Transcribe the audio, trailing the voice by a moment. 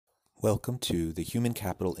Welcome to the Human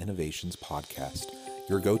Capital Innovations Podcast,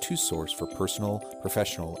 your go-to source for personal,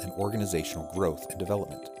 professional, and organizational growth and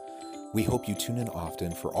development. We hope you tune in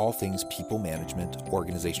often for all things people management,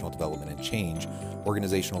 organizational development and change,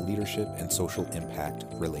 organizational leadership, and social impact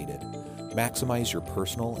related. Maximize your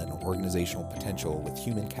personal and organizational potential with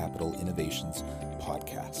Human Capital Innovations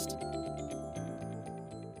Podcast.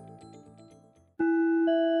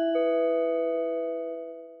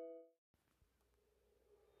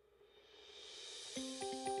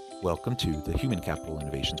 Welcome to the Human Capital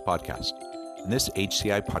Innovations Podcast. In this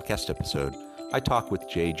HCI podcast episode, I talk with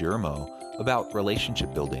Jermo about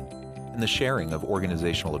relationship building and the sharing of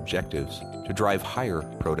organizational objectives to drive higher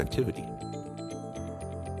productivity.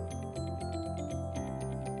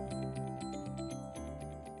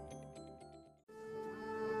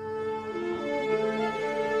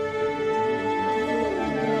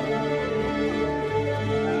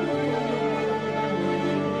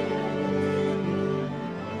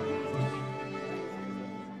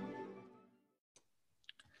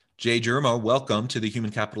 Jermo, welcome to the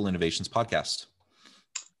Human Capital Innovations Podcast.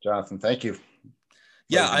 Jonathan, thank you.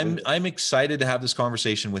 Yeah, I'm excited to have this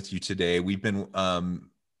conversation with you today. We've been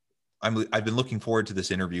I've been looking forward to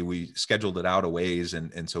this interview. We scheduled it out a ways,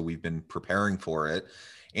 and so we've been preparing for it.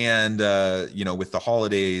 And with the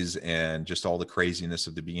holidays and just all the craziness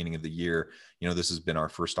of the beginning of the year, this has been our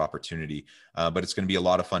first opportunity. But it's going to be a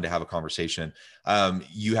lot of fun to have a conversation.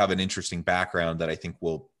 You have an interesting background that I think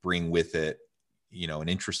will bring with it an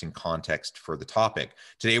interesting context for the topic.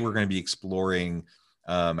 Today, we're going to be exploring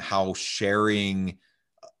how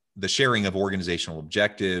the sharing of organizational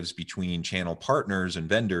objectives between channel partners and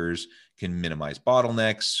vendors can minimize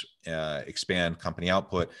bottlenecks, expand company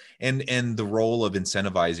output, and the role of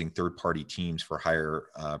incentivizing third-party teams for higher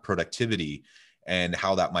productivity, and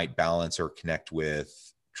how that might balance or connect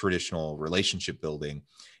with traditional relationship building.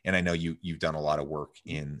 And I know you've done a lot of work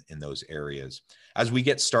in those areas. As we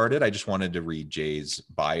get started, I just wanted to read Jay's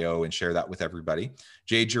bio and share that with everybody.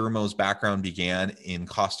 Jermo's background began in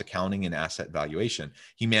cost accounting and asset valuation.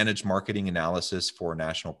 He managed marketing analysis for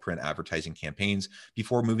national print advertising campaigns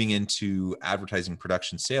before moving into advertising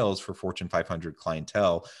production sales for Fortune 500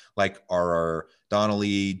 clientele like RR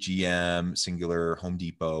Donnelley, GM, Singular, Home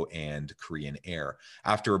Depot, and Korean Air.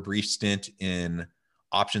 After a brief stint in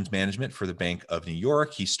options management for the Bank of New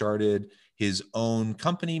York, he started his own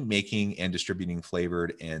company making and distributing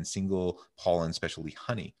flavored and single pollen specialty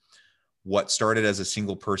honey. What started as a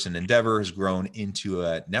single person endeavor has grown into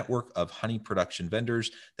a network of honey production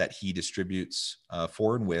vendors that he distributes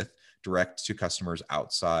for and with direct to customers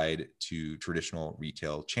outside to traditional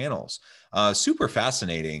retail channels. Super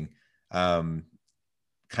fascinating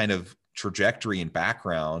kind of trajectory and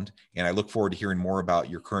background, and I look forward to hearing more about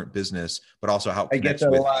your current business, but also how it connects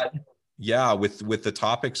with the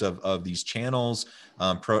topics of these channels,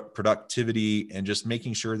 productivity, and just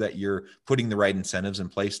making sure that you're putting the right incentives in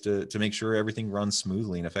place to make sure everything runs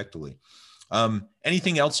smoothly and effectively.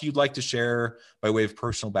 Anything else you'd like to share by way of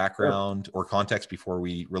personal background or context before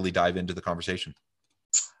we really dive into the conversation?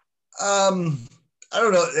 I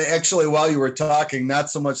don't know. Actually, while you were talking, not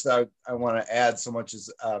so much that I want to add so much as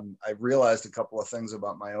I realized a couple of things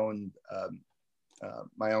about my own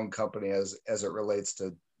company as it relates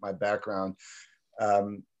to my background.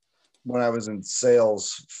 When I was in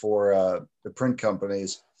sales for the print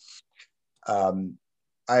companies, I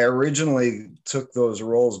originally took those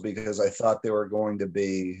roles because I thought they were going to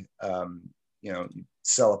be,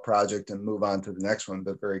 sell a project and move on to the next one,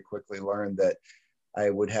 but very quickly learned that I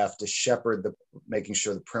would have to shepherd making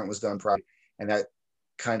sure the print was done properly. And that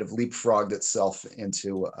kind of leapfrogged itself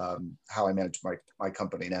into how I manage my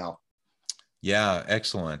company now. Yeah,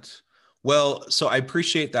 excellent. Well, so I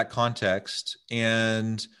appreciate that context.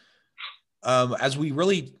 And as we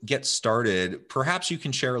really get started, perhaps you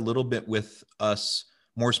can share a little bit with us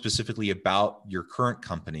more specifically about your current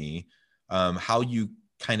company, how you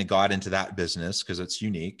kind of got into that business, because it's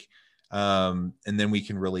unique. And then we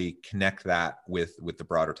can really connect that with the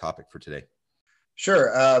broader topic for today.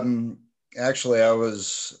 Sure. Actually, I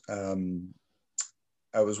was one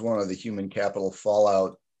of the human capital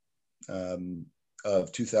fallout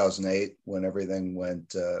of 2008 when everything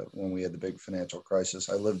went, when we had the big financial crisis.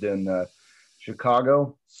 I lived in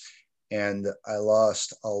Chicago, and I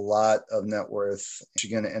lost a lot of net worth.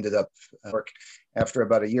 Michigan ended up work. After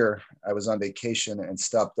about a year, I was on vacation and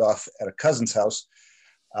stopped off at a cousin's house.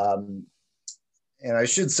 And I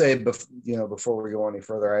should say, before we go any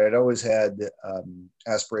further, I had always had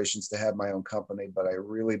aspirations to have my own company, but I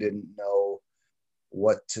really didn't know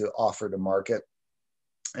what to offer to market.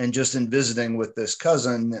 And just in visiting with this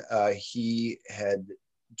cousin, he had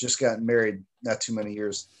just gotten married not too many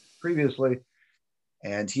years previously.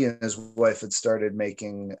 And he and his wife had started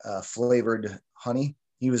making flavored honey.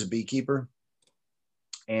 He was a beekeeper.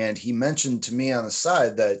 And he mentioned to me on the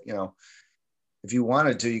side that, if you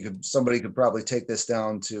wanted to, somebody could probably take this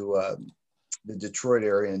down to the Detroit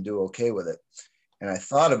area and do okay with it. And I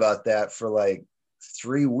thought about that for like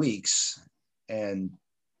 3 weeks, and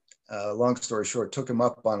long story short, took him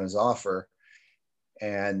up on his offer,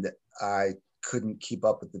 and I couldn't keep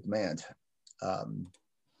up with the demand.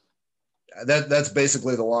 That's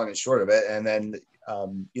basically the long and short of it. And then,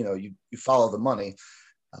 you follow the money.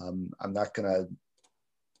 I'm not going to,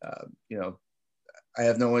 I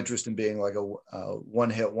have no interest in being like a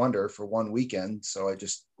one-hit wonder for one weekend. So I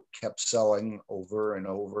just kept selling over and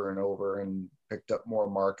over and over and picked up more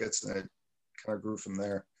markets, and it kind of grew from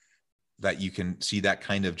there. That you can see that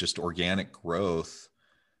kind of just organic growth,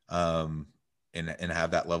 and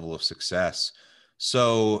have that level of success.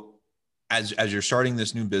 So as you're starting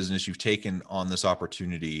this new business, you've taken on this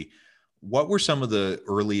opportunity. What were some of the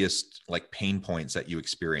earliest like pain points that you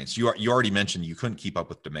experienced? You already mentioned you couldn't keep up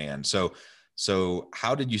with demand. So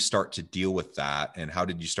how did you start to deal with that? And how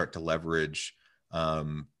did you start to leverage,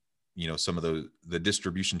 some of the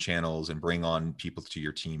distribution channels and bring on people to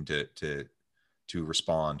your team to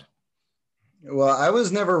respond? Well, I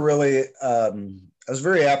was never really, I was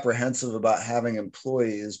very apprehensive about having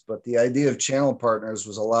employees, but the idea of channel partners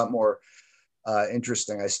was a lot more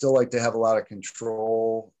interesting. I still like to have a lot of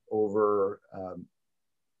control over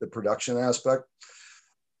the production aspect.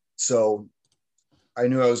 So I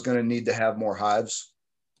knew I was going to need to have more hives,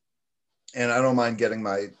 and I don't mind getting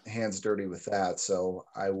my hands dirty with that. So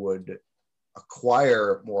I would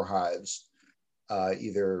acquire more hives,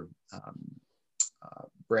 either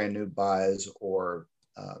brand new buys or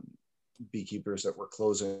beekeepers that were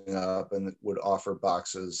closing up and would offer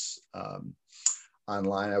boxes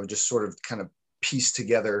online. I would just sort of kind of piece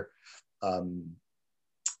together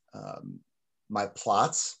my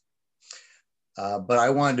plots, but I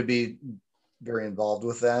wanted to be very involved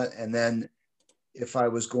with that. And then if I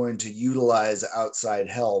was going to utilize outside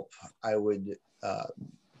help, I'd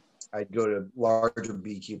go to larger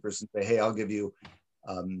beekeepers and say, hey, I'll give you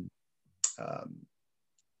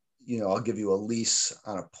I'll give you a lease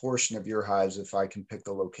on a portion of your hives if I can pick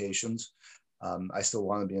the locations. I still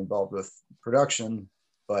want to be involved with production,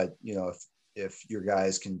 but if your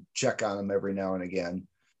guys can check on them every now and again,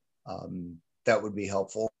 that would be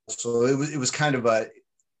helpful. So it was kind of a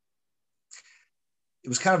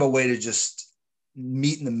way to just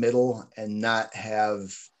meet in the middle and not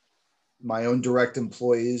have my own direct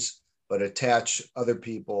employees, but attach other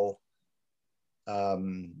people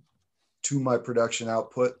to my production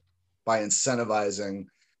output by incentivizing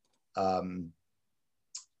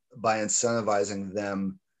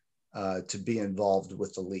them to be involved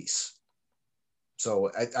with the lease.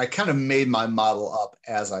 So I kind of made my model up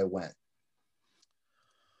as I went.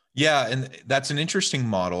 Yeah, and that's an interesting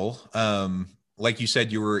model. Like you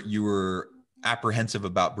said, you were apprehensive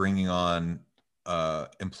about bringing on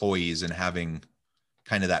employees and having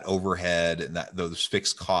kind of that overhead and those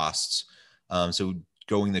fixed costs. So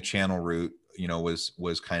going the channel route,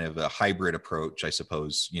 was kind of a hybrid approach, I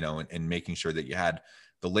suppose, and making sure that you had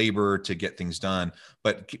the labor to get things done.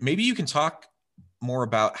 But maybe you can talk more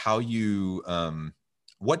about how you,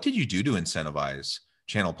 what did you do to incentivize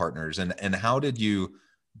channel partners, and how did you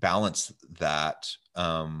balance that?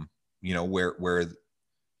 Where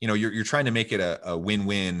you're trying to make it a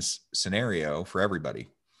win-win scenario for everybody.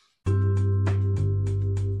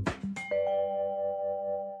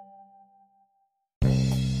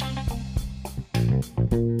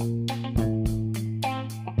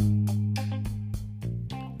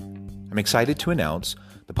 I'm excited to announce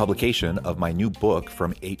the publication of my new book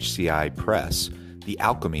from HCI Press, The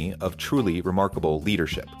Alchemy of Truly Remarkable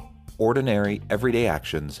Leadership: Ordinary, Everyday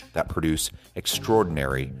Actions that Produce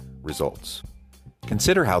Extraordinary Results.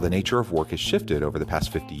 Consider how the nature of work has shifted over the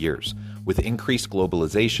past 50 years. With increased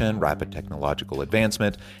globalization, rapid technological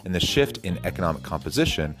advancement, and the shift in economic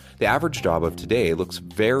composition, the average job of today looks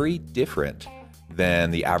very different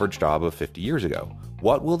than the average job of 50 years ago.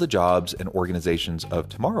 What will the jobs and organizations of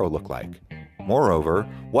tomorrow look like? Moreover,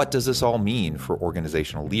 what does this all mean for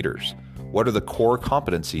organizational leaders? What are the core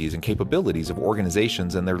competencies and capabilities of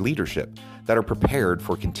organizations and their leadership that are prepared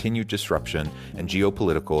for continued disruption and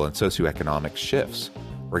geopolitical and socioeconomic shifts?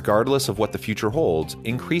 Regardless of what the future holds,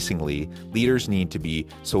 increasingly, leaders need to be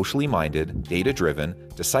socially minded, data-driven,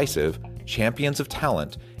 decisive, champions of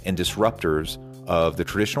talent, and disruptors of the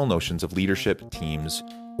traditional notions of leadership, teams,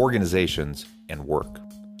 organizations, and work.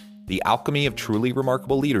 The Alchemy of Truly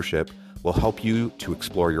Remarkable Leadership will help you to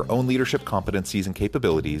explore your own leadership competencies and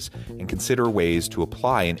capabilities and consider ways to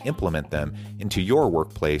apply and implement them into your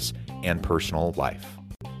workplace and personal life.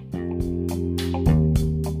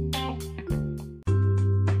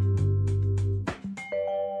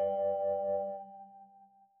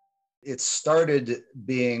 It started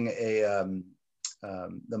being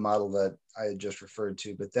the model that I had just referred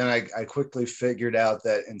to, but then I quickly figured out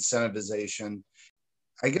that incentivization,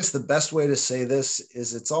 I guess the best way to say this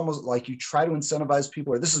is it's almost like you try to incentivize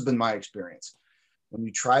people, or this has been my experience. When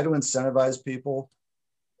you try to incentivize people,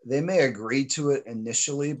 they may agree to it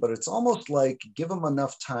initially, but it's almost like give them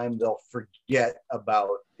enough time, they'll forget about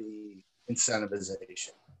the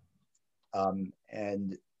incentivization.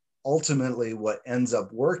 And ultimately what ends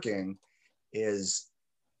up working is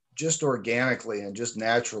just organically and just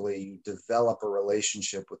naturally, you develop a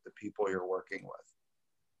relationship with the people you're working with.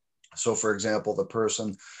 So for example, the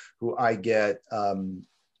person who I get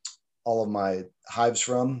all of my hives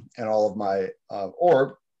from and all of my,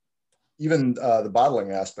 or even the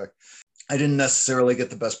bottling aspect, I didn't necessarily get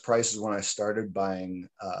the best prices when I started buying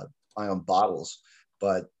my own bottles,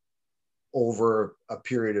 but over a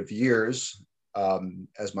period of years,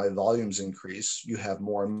 as my volumes increase, you have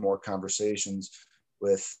more and more conversations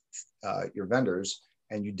with your vendors,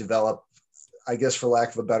 and you develop, I guess, for lack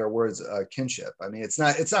of a better words, kinship. I mean, it's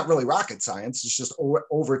not really rocket science. It's just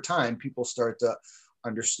over time, people start to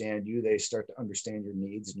understand you. They start to understand your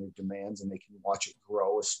needs and your demands, and they can watch it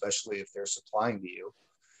grow, especially if they're supplying to you.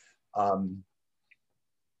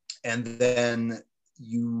 And then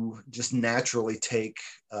you just naturally take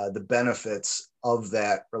the benefits of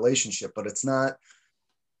that relationship. But it's not,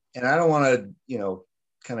 and I don't want to,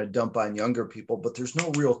 kind of dump on younger people, but there's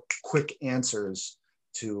no real quick answers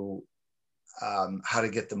to how to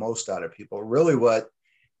get the most out of people. Really what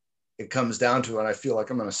it comes down to, and I feel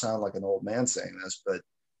like I'm going to sound like an old man saying this, but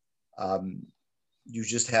you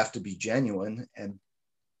just have to be genuine and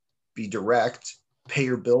be direct, pay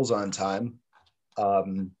your bills on time.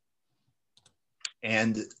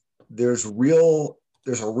 And there's a real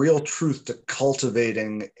truth to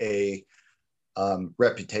cultivating a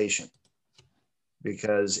reputation,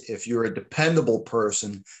 because if you're a dependable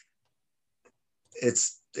person,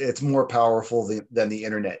 it's more powerful than the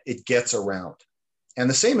internet. It gets around. And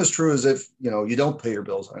the same is true as if, you don't pay your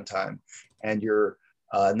bills on time and you're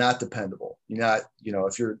not dependable. You're not,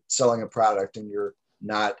 if you're selling a product and you're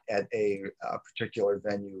not at a particular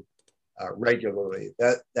venue regularly,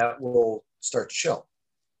 that will start to show.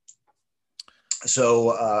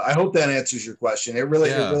 So I hope that answers your question. It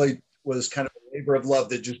really was kind of a labor of love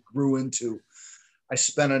that just grew into, I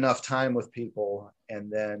spent enough time with people. And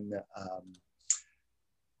then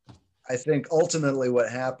I think ultimately what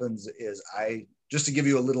happens is just to give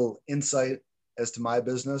you a little insight as to my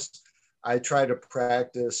business, I try to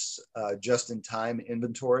practice just-in-time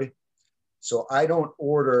inventory. So I don't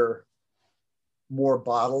order more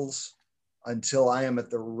bottles until I am at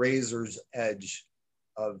the razor's edge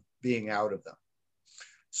of being out of them.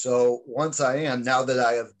 So once I am, now that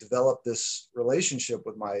I have developed this relationship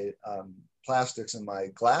with my plastics and my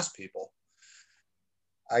glass people,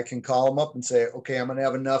 I can call them up and say, okay, I'm going to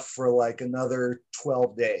have enough for like another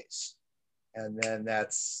 12 days. And then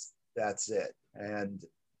that's it. And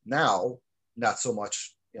now, not so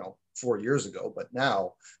much, 4 years ago, but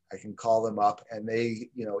now I can call them up and they,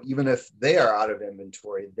 even if they are out of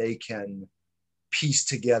inventory, they can piece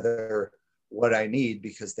together what I need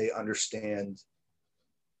because they understand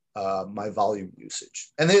my volume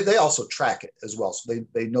usage. And they also track it as well. So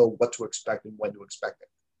they know what to expect and when to expect it.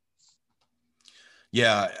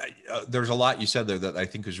 Yeah, there's a lot you said there that I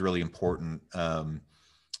think is really important. I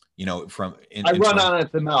run on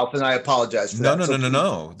at the mouth, and I apologize for that.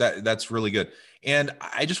 No. That's really good. And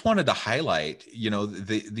I just wanted to highlight,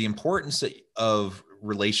 the importance of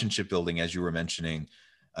relationship building, as you were mentioning.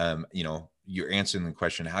 You're answering the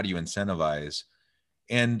question, how do you incentivize?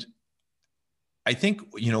 And I think,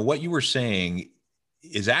 what you were saying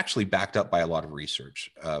is actually backed up by a lot of research,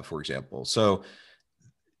 for example. So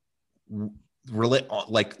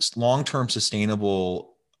like long-term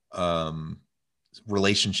sustainable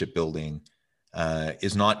relationship building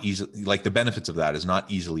is not easy. Like the benefits of that is not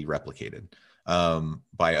easily replicated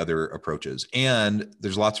by other approaches. And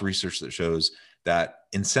there's lots of research that shows that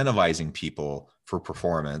incentivizing people for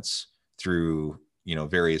performance through,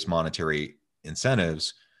 various monetary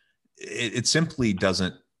incentives, it simply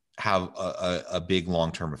doesn't have a big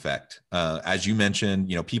long-term effect. As you mentioned,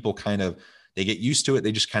 people they get used to it.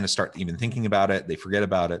 They just kind of start even thinking about it. They forget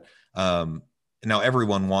about it. Now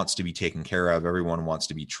everyone wants to be taken care of. Everyone wants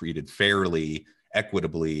to be treated fairly,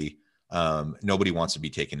 equitably. Nobody wants to be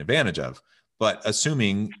taken advantage of. But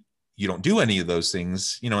assuming you don't do any of those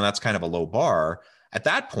things, and that's kind of a low bar. At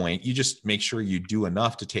that point, you just make sure you do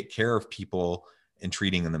enough to take care of people and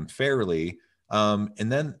treating them fairly.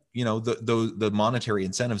 And then, the monetary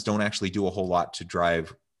incentives don't actually do a whole lot to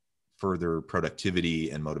drive further productivity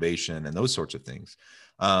and motivation and those sorts of things.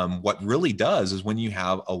 What really does is when you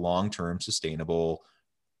have a long-term sustainable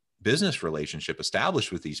business relationship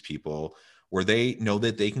established with these people where they know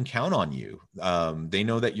that they can count on you. They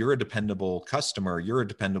know that you're a dependable customer, you're a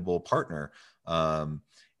dependable partner,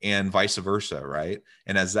 and vice versa, right?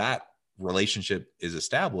 And as that relationship is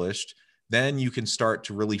established, then you can start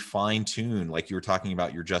to really fine tune, like you were talking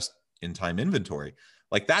about your just in time inventory.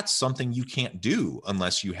 Like that's something you can't do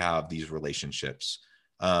unless you have these relationships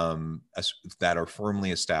that are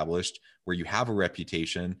firmly established, where you have a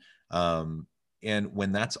reputation. And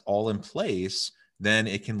when that's all in place, then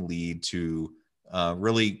it can lead to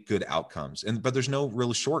really good outcomes. But there's no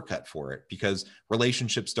real shortcut for it, because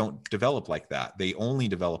relationships don't develop like that. They only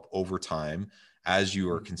develop over time as you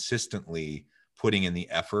are consistently putting in the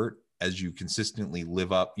effort, as you consistently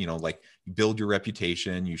live up, like you build your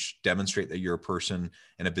reputation, you demonstrate that you're a person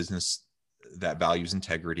in a business that values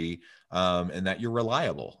integrity, and that you're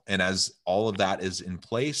reliable. And as all of that is in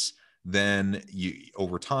place, then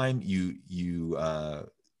over time, you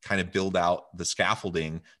kind of build out the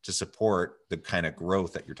scaffolding to support the kind of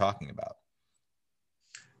growth that you're talking about.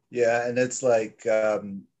 Yeah. And it's like, I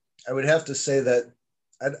would have to say that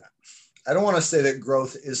I don't want to say that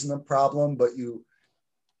growth isn't a problem, but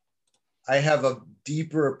I have a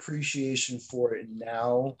deeper appreciation for it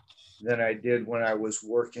now than I did when I was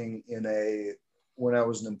working when I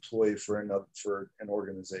was an employee for an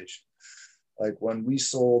organization. Like when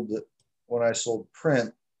I sold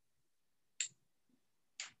print,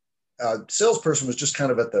 salesperson was just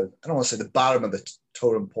kind of at I don't want to say the bottom of the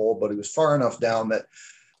totem pole, but he was far enough down that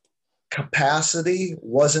capacity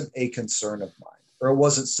wasn't a concern of mine, or it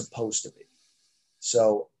wasn't supposed to be.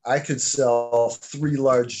 So I could sell 3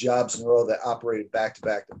 large jobs in a row that operated back to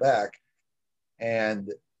back to back.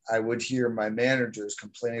 And I would hear my managers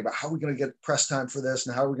complaining about how are we going to get press time for this,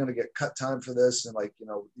 and how are we going to get cut time for this. And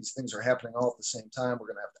these things are happening all at the same time. We're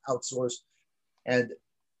going to have to outsource. And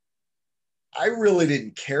I really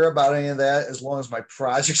didn't care about any of that as long as my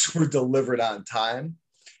projects were delivered on time.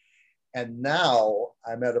 And now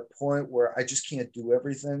I'm at a point where I just can't do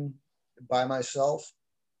everything by myself.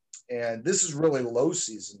 And this is really low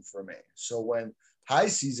season for me. So when high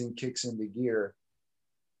season kicks into gear,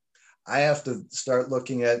 I have to start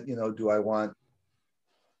looking at, do I want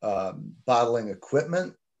bottling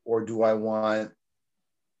equipment, or do I want,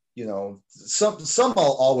 some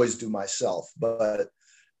I'll always do myself, but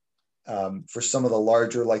for some of the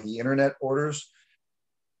larger, like the internet orders,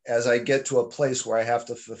 as I get to a place where I have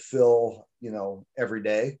to fulfill, every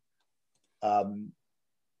day,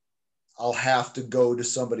 I'll have to go to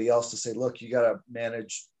somebody else to say, look, you got to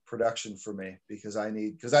manage production for me, because I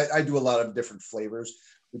do a lot of different flavors.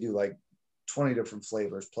 We do like 20 different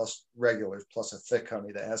flavors plus regulars plus a thick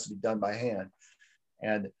honey that has to be done by hand.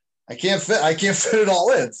 And I can't fit it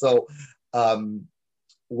all in. So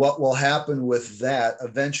what will happen with that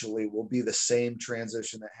eventually will be the same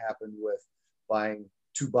transition that happened with buying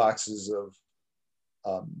 2 boxes of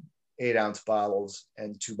 8-ounce bottles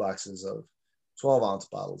and 2 boxes of 12-ounce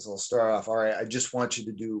bottles. I'll start off, all right, I just want you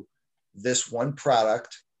to do this one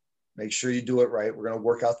product. Make sure you do it right. We're going to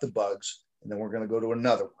work out the bugs, and then we're going to go to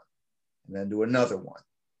another one, and then do another one.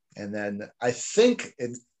 And then I think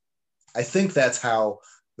that's how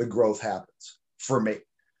the growth happens for me.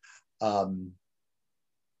 I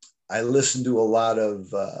listen to a lot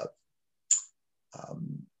of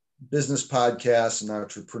business podcasts and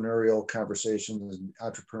entrepreneurial conversations and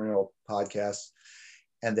entrepreneurial podcasts,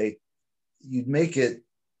 and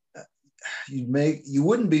you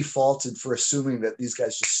wouldn't be faulted for assuming that these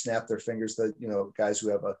guys just snap their fingers, that guys who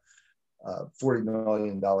have a $40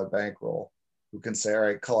 million bankroll, who can say, all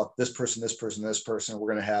right, call up this person, this person, this person,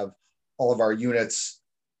 we're going to have all of our units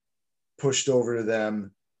pushed over to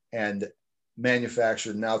them and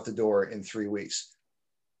manufactured and out the door in 3 weeks.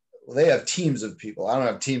 Well, they have teams of people. I don't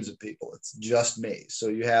have teams of people. It's just me. So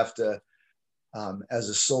you have to, as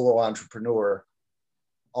a solo entrepreneur,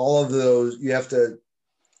 all of those,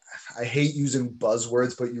 I hate using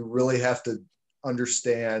buzzwords, but you really have to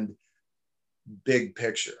understand big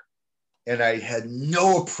picture. And I had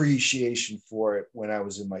no appreciation for it when I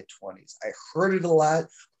was in my 20s. I heard it a lot,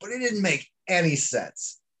 but it didn't make any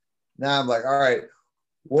sense. Now I'm like, all right,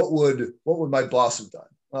 what would my boss have done?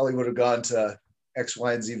 Well, he would have gone to X,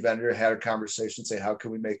 Y, and Z vendor, had a conversation, say, how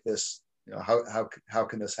can we make this, how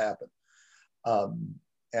can this happen?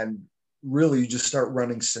 And really, you just start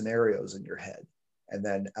running scenarios in your head. and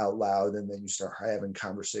then out loud, and then you start having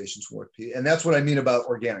conversations with people. And that's what I mean about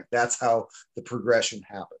organic. That's how the progression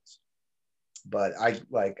happens. But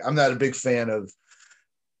I'm not a big fan of,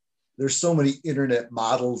 there's so many internet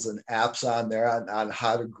models and apps on there on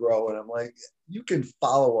how to grow. And I'm like, you can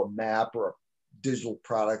follow a map or a digital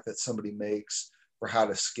product that somebody makes for how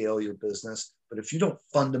to scale your business. But if you don't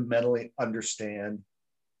fundamentally understand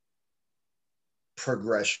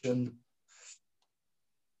progression,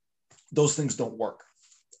 those things don't work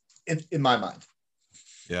in my mind.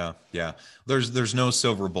 Yeah. Yeah. There's no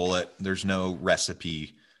silver bullet. There's no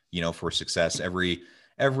recipe, for success.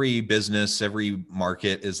 Every business, every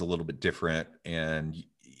market is a little bit different, and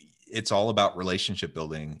it's all about relationship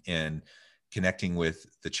building and connecting with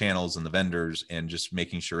the channels and the vendors, and just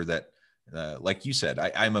making sure that, like you said,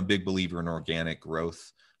 I'm a big believer in organic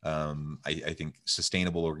growth. I think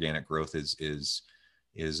sustainable organic growth is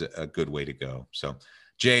a good way to go. So,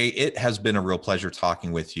 Jay, it has been a real pleasure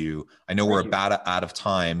talking with you. I know we're about out of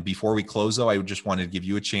time. Before we close, though, I just wanted to give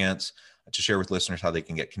you a chance to share with listeners how they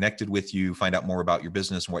can get connected with you, find out more about your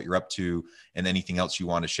business and what you're up to, and anything else you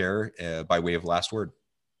want to share by way of last word.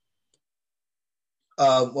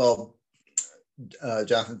 Jonathan,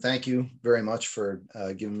 thank you very much for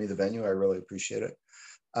giving me the venue. I really appreciate it.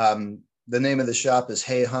 The name of the shop is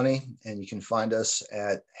Hey Honey, and you can find us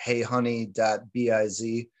at heyhoney.biz.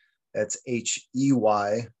 That's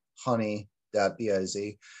HEY honey.biz.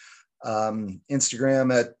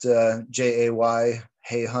 Instagram at JAY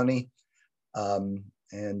Hey Honey.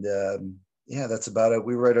 Yeah, that's about it.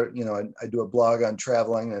 We write I do a blog on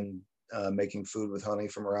traveling and making food with honey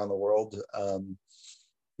from around the world.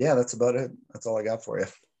 Yeah, that's about it. That's all I got for you.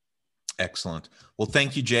 Excellent. Well,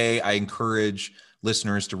 thank you, Jay. I encourage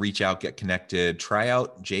listeners to reach out, get connected, try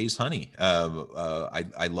out Jay's honey.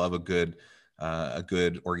 I love a good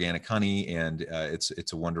organic honey, and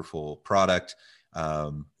it's a wonderful product.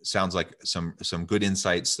 Sounds like some good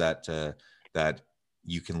insights that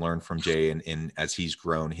you can learn from Jay, and as he's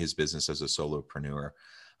grown his business as a solopreneur.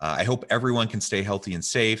 I hope everyone can stay healthy and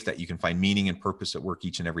safe, that you can find meaning and purpose at work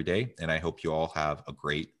each and every day. And I hope you all have a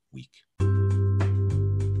great week.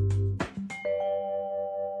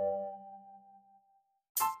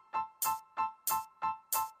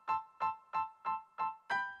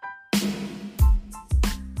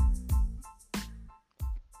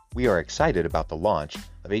 We are excited about the launch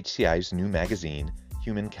of HCI's new magazine,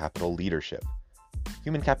 Human Capital Leadership.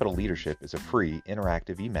 Human Capital Leadership is a free,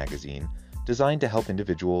 interactive e-magazine designed to help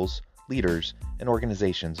individuals, leaders, and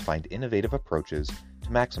organizations find innovative approaches to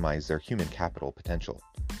maximize their human capital potential.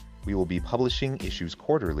 We will be publishing issues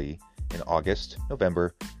quarterly in August,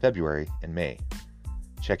 November, February, and May.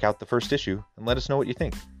 Check out the first issue and let us know what you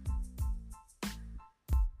think.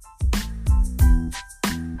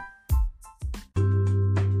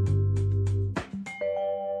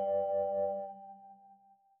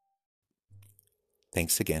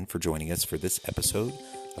 Thanks again for joining us for this episode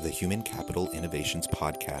of the Human Capital Innovations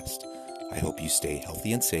Podcast. I hope you stay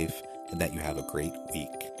healthy and safe, and that you have a great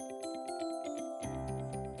week.